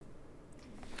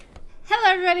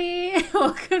everybody.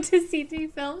 Welcome to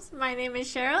C3 Films. My name is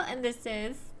Cheryl, and this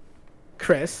is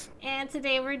Chris. And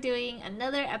today we're doing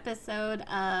another episode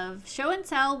of Show and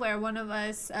Tell, where one of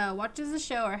us watches a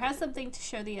show or has something to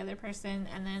show the other person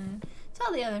and then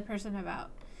tell the other person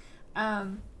about.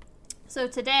 So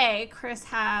today, Chris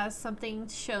has something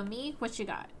to show me. What you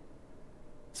got?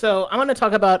 So I'm going to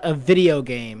talk about a video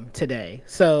game today.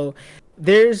 So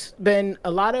there's been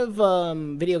a lot of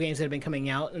video games that have been coming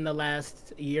out in the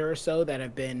last year or so that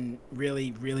have been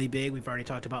really, really big. We've already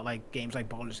talked about like games like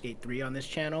Baldur's Gate 3 on this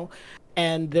channel.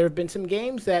 And there have been some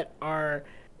games that are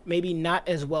maybe not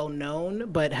as well known,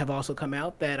 but have also come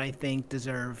out that I think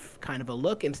deserve kind of a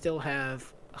look and still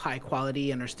have high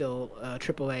quality and are still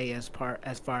AAA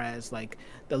as far as like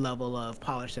the level of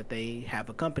polish that they have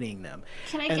accompanying them.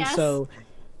 Can I and guess? So,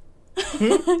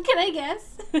 Can I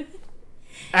guess?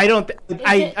 I don't.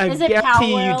 I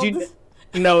guarantee you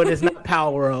do. No, it is not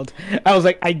Power World. I was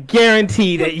like, I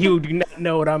guarantee that you do not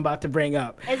know what I'm about to bring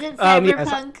up. Is it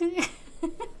Cyberpunk? Yes.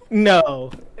 No,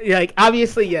 like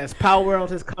obviously yes. Power World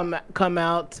has come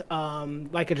out.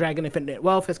 Like a Dragon Infinite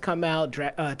Wealth has come out.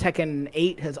 Tekken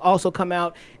 8 has also come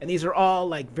out, and these are all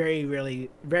like very, really,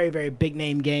 very, very big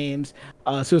name games.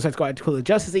 Suicide Squad: Kill the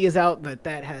Justice League is out, but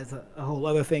that has a whole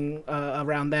other thing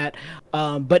around that.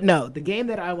 But no, the game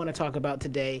that I want to talk about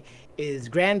today is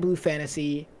Granblue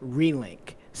Fantasy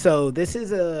Relink. So this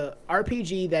is a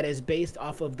RPG that is based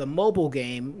off of the mobile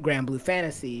game Granblue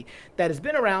Fantasy that has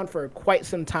been around for quite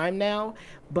some time now,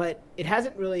 but it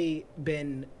hasn't really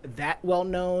been that well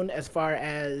known as far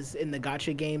as in the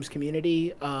gacha games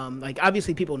community. Like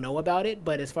obviously people know about it,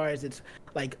 but as far as its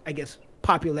like I guess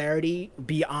popularity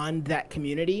beyond that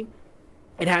community,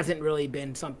 it hasn't really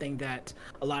been something that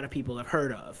a lot of people have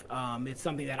heard of. It's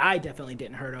something that I definitely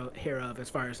didn't hear of as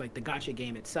far as like the gacha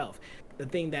game itself. The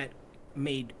thing that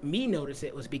made me notice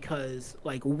it was because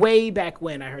like way back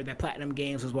when I heard that Platinum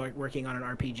Games was working on an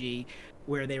RPG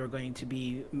where they were going to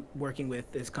be working with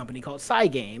this company called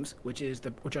Games, which are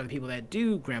the people that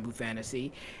do Granblue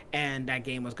Fantasy, and that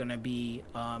game was going to be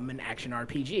an action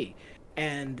RPG.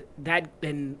 And that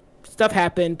then stuff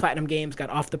happened. Platinum Games got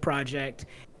off the project,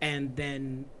 and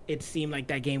then it seemed like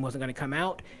that game wasn't going to come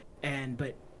out.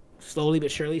 But slowly but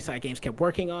surely, Games kept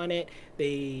working on it.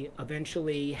 They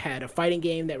eventually had a fighting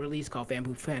game that released called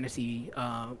Granblue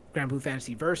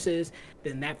Fantasy Versus.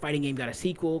 Then that fighting game got a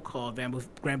sequel called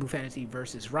Granblue Fantasy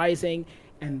Versus Rising.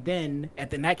 And then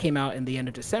that came out in the end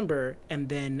of December. And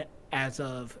then as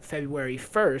of February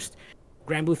 1st,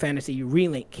 Granblue Fantasy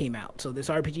Relink came out. So this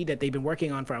RPG that they've been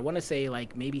working on for, I want to say,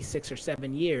 like maybe 6 or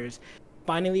 7 years,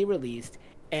 finally released.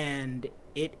 And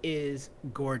it is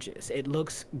gorgeous. It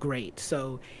looks great.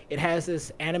 So it has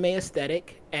this anime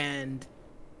aesthetic, and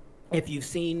if you've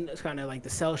seen kind of like the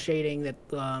cell shading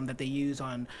that they use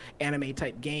on anime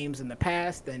type games in the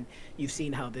past, then you've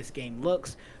seen how this game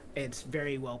looks. It's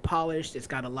very well polished. It's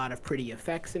got a lot of pretty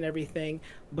effects and everything.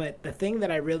 But the thing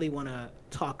that I really want to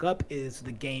talk up is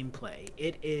the gameplay.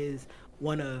 It is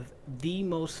one of the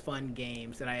most fun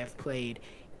games that I have played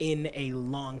in a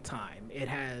long time. It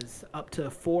has up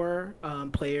to 4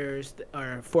 players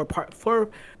or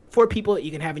 4 people that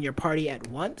you can have in your party at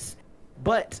once.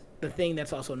 But the thing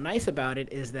that's also nice about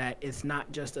it is that it's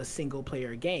not just a single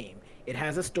player game. It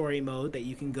has a story mode that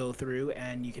you can go through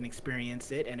and you can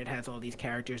experience it, and it has all these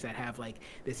characters that have like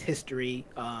this history.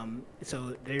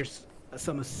 So there's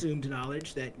some assumed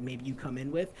knowledge that maybe you come in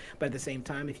with, but at the same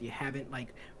time, if you haven't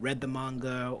like read the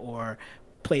manga or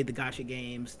played the gacha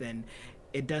games, then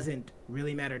it doesn't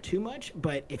really matter too much.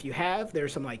 But if you have,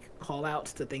 there's some like call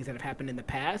outs to things that have happened in the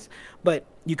past. But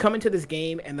you come into this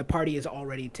game and the party is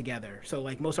already together. So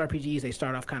like most RPGs, they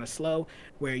start off kind of slow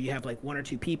where you have like 1 or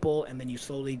 2 people, and then you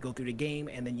slowly go through the game,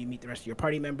 and then you meet the rest of your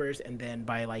party members, and then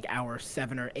by like hour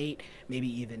 7 or 8, maybe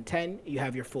even 10, you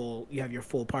have your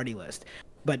full party list.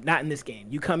 But not in this game.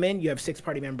 You come in, you have 6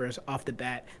 party members off the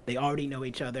bat. They already know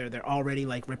each other. They're already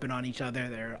like ripping on each other.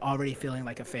 They're already feeling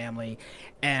like a family.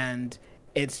 And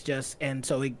it's just, and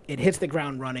so it hits the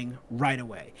ground running right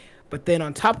away. But then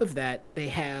on top of that, they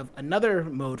have another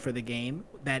mode for the game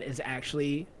that is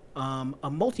actually a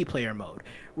multiplayer mode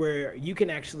where you can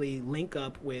actually link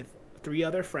up with 3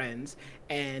 other friends,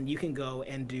 and you can go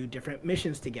and do different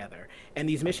missions together. And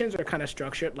these missions are kind of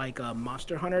structured like a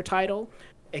Monster Hunter title,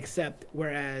 except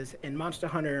whereas in Monster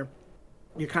Hunter,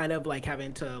 you're kind of like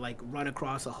having to like run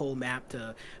across a whole map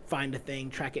to find a thing,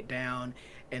 track it down,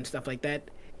 and stuff like that.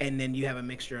 and then you have a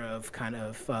mixture of kind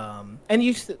of and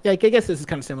you like I guess this is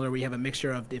kind of similar where you have a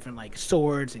mixture of different like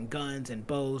swords and guns and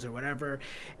bows or whatever,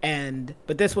 and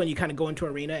but this one you kind of go into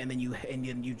arena and then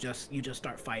you just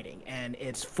start fighting, and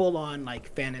it's full on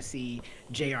like fantasy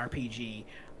JRPG.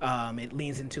 It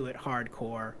leans into it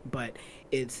hardcore, but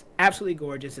it's absolutely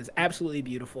gorgeous. It's absolutely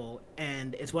beautiful,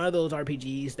 and it's one of those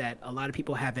RPGs that a lot of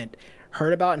people haven't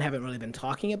heard about and haven't really been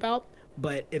talking about.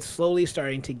 But it's slowly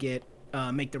starting to get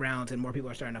make the rounds, and more people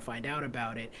are starting to find out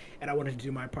about it. And I wanted to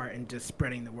do my part in just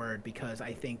spreading the word because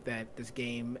I think that this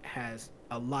game has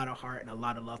a lot of heart and a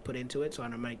lot of love put into it. So I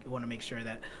want to make sure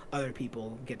that other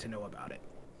people get to know about it.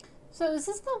 So is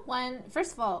this the one?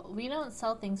 First of all, we don't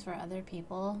sell things for other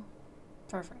people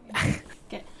for free.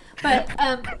 Okay. But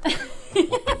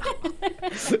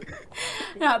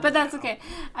no, but that's okay.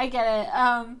 I get it.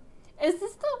 Is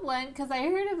this the one? Because I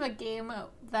heard of a game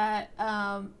that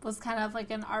was kind of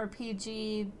like an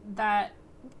RPG that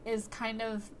is kind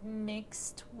of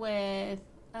mixed with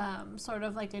sort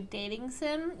of like a dating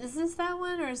sim. Is this that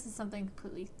one, or is this something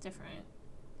completely different?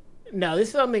 No, this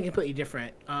is something completely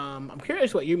different. I'm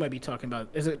curious what you might be talking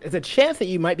about. There's a chance that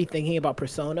you might be thinking about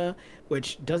Persona,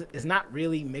 which is not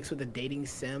really mixed with a dating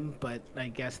sim, but I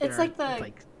guess it's like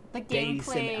the dating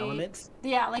sim gameplay elements.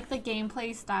 Yeah, like the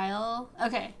gameplay style.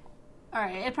 Okay, all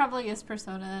right. It probably is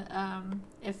Persona.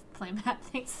 If Playmat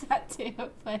thinks that too,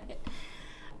 but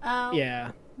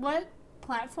yeah. What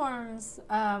platforms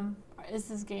is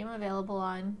this game available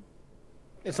on?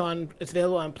 It's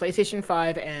available on PlayStation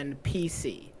 5 and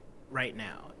PC right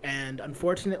now. And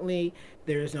unfortunately,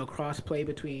 there is no crossplay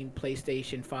between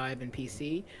PlayStation 5 and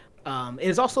PC. It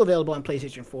is also available on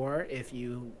PlayStation 4 if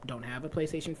you don't have a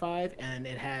PlayStation 5, and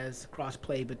it has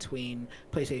crossplay between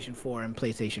PlayStation 4 and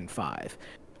PlayStation 5.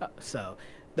 So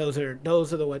those are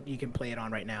the what you can play it on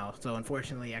right now. So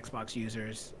unfortunately, Xbox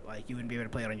users, like, you wouldn't be able to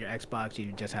play it on your Xbox. You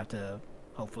just have to,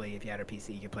 hopefully, if you had a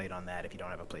PC, you could play it on that if you don't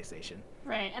have a PlayStation.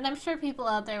 Right, and I'm sure people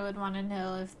out there would want to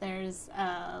know if there's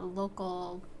a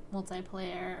local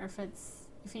multiplayer, or if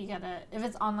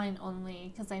it's online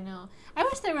only, because I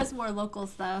wish there was more local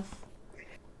stuff.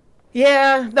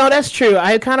 Yeah, no, that's true.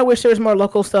 I kind of wish there was more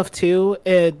local stuff too.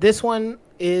 This one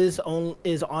is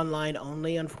online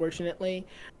only, unfortunately,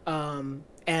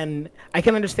 and I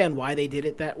can understand why they did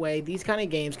it that way. These kind of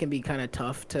games can be kind of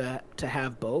tough to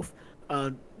have both,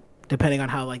 depending on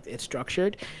how like it's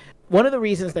structured. One of the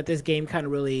reasons that this game kind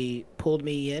of really pulled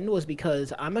me in was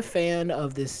because I'm a fan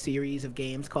of this series of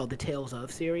games called the Tales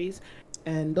of series,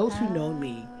 and those who know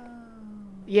me.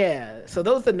 Yeah, so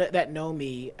those that know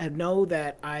me know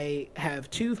that I have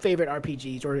two favorite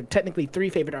RPGs, or technically three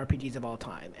favorite RPGs of all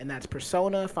time, and that's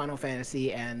Persona, Final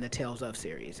Fantasy, and the Tales of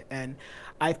series. And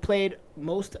I've played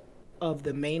most of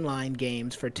the mainline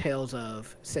games for Tales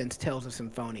of since Tales of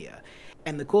Symphonia.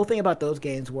 And the cool thing about those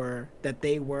games were that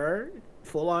they were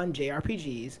full-on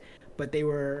JRPGs, but they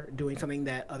were doing something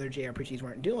that other JRPGs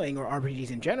weren't doing, or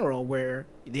RPGs in general, where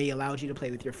they allowed you to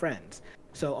play with your friends.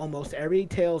 So almost every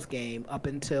Tales game up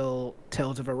until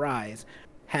Tales of Arise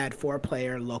had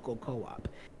 4-player local co-op.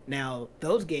 Now,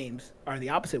 those games are the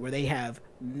opposite, where they have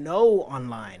no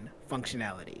online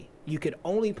functionality. You could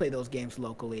only play those games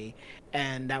locally,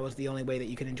 and that was the only way that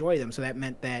you could enjoy them. So that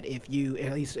meant that if you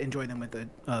at least enjoy them with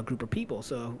a group of people,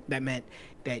 so that meant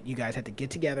that you guys had to get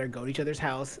together, go to each other's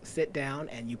house, sit down,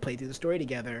 and you play through the story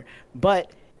together.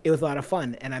 But it was a lot of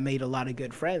fun, and I made a lot of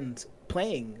good friends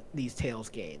playing these Tales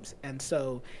games. And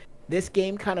so this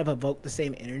game kind of evoked the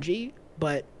same energy,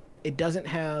 but it doesn't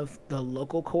have the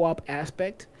local co-op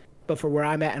aspect. But for where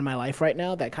I'm at in my life right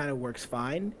now, that kind of works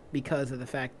fine because of the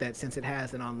fact that since it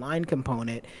has an online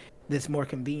component, that's more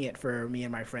convenient for me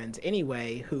and my friends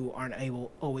anyway, who aren't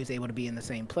always able to be in the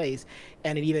same place.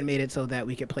 And it even made it so that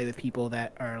we could play with people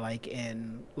that are like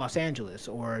in Los Angeles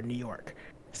or New York.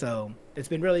 So it's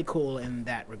been really cool in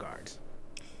that regards.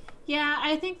 Yeah,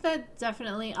 I think that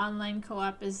definitely online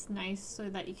co-op is nice so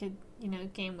that you could,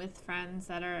 game with friends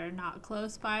that are not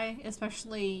close by,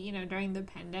 especially, during the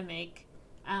pandemic.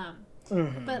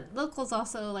 But locals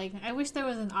also, like, I wish there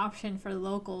was an option for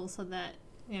locals so that,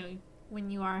 when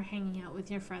you are hanging out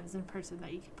with your friends in person,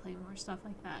 that you could play more stuff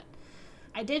like that.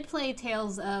 I did play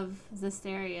Tales of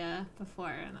Zestiria before,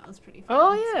 and that was pretty fun.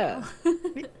 Oh, yeah.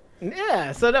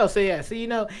 So.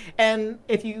 Yeah, and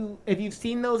if you've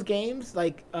seen those games,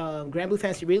 like Granblue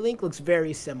Fantasy Relink looks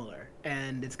very similar,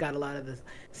 and it's got a lot of the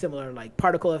similar like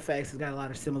particle effects. It's got a lot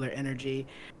of similar energy,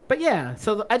 but yeah.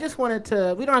 So I just wanted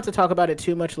to. We don't have to talk about it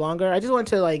too much longer. I just wanted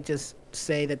to like just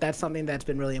say that that's something that's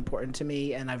been really important to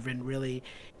me, and I've been really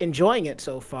enjoying it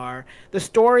so far. The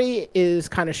story is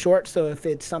kind of short, so if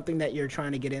it's something that you're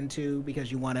trying to get into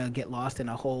because you want to get lost in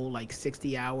a whole like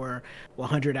 60-hour,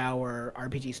 100-hour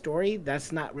RPG story,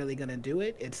 that's not really going to do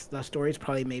it. It's the story's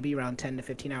probably maybe around 10 to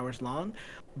 15 hours long,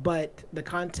 but the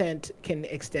content can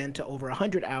extend to over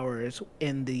 100 hours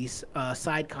in these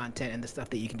side content and the stuff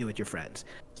that you can do with your friends.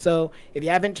 So if you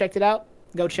haven't checked it out,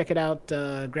 go check it out,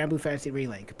 Granblue Fantasy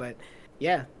Relink. But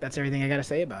yeah, that's everything I got to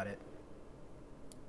say about it.